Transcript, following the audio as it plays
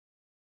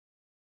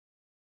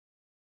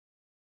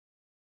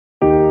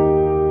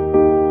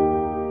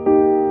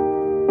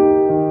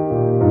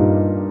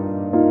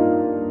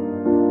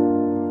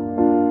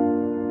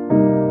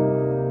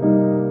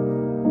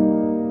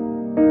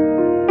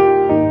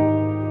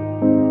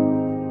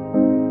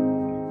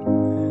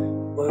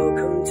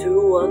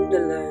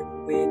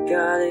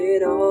got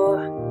it all.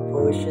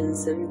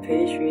 Potions and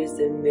pastries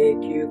that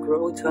make you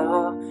grow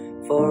tall.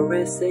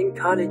 Forests and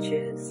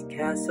cottages,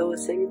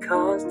 castles and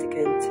cars that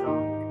can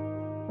talk.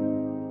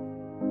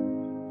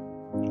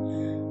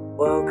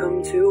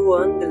 Welcome to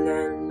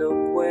Wonderland,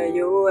 look where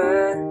you're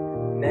at.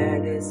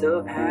 Madness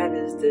of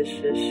hatters, the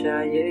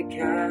Cheshire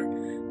cat.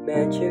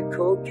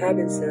 Magical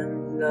cabins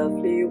and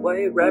lovely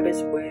white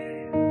rabbits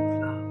wear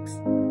clocks.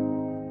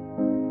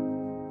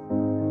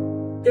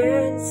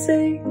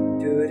 Dancing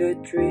to the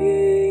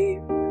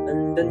dream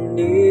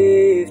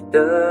underneath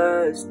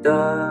the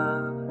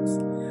stars.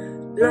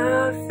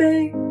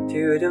 Laughing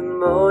till the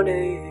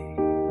morning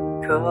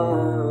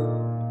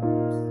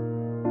comes.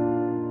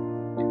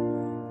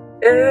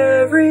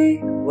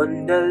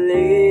 Everyone that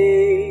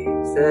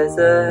lives has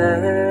a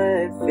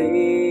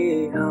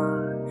heavy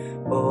heart.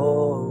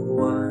 Oh,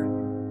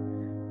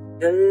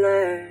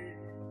 Wonderland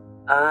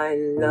I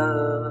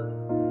love.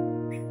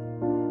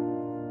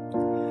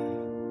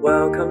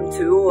 Welcome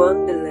to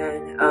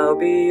Wonderland, I'll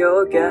be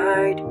your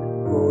guide,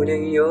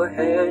 holding your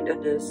hand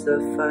under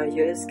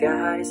sapphire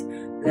skies.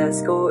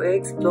 Let's go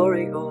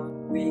exploring, or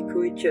we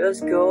could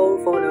just go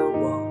for a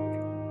walk.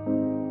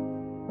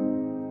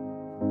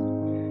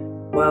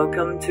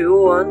 Welcome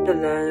to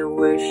Wonderland,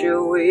 where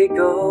should we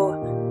go?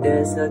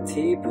 There's a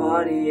tea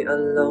party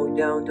along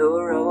down the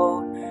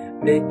road.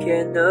 Make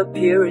an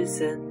appearance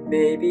and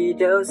maybe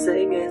they'll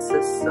sing us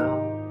a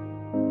song.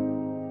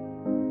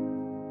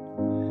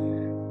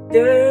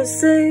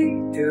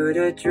 Dancing to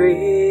the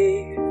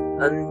dream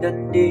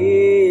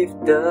underneath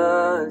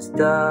the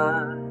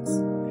stars.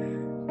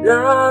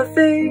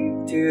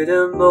 Laughing till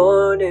the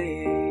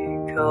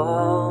morning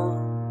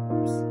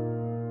comes.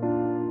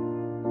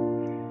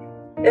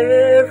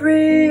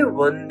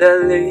 Everyone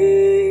that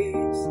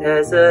lives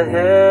has a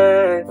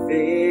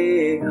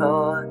heavy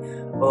heart.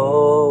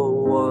 Oh,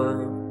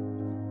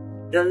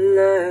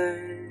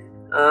 Wonderland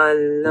I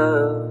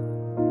love.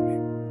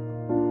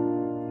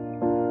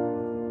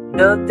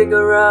 Nothing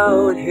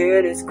around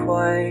here is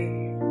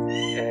quite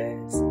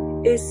as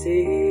it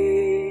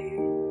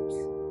seems.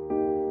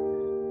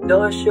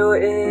 Not sure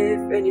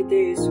if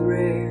anything is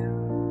real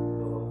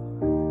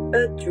or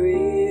a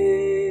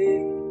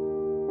dream.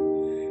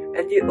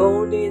 And the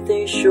only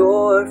thing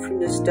sure from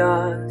the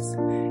stars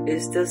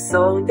is the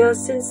song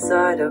that's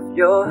inside of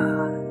your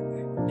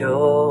heart.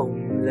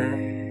 Don't let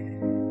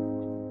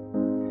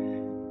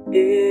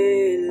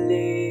it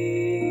leave.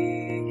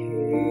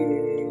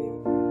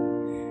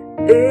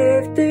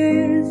 If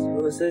this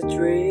was a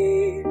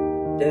dream,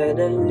 then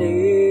at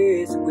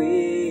least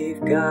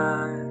we've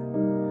got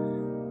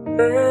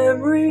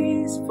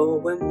memories for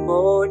when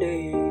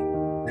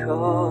morning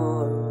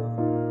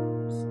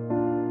comes.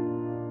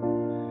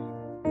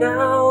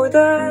 Now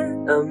that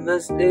I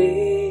must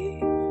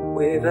leave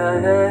with a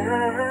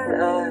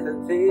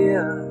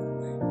heavier,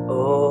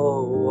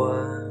 oh,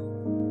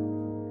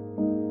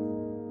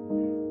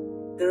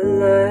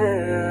 Wonderland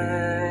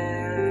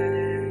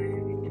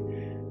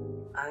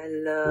I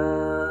love.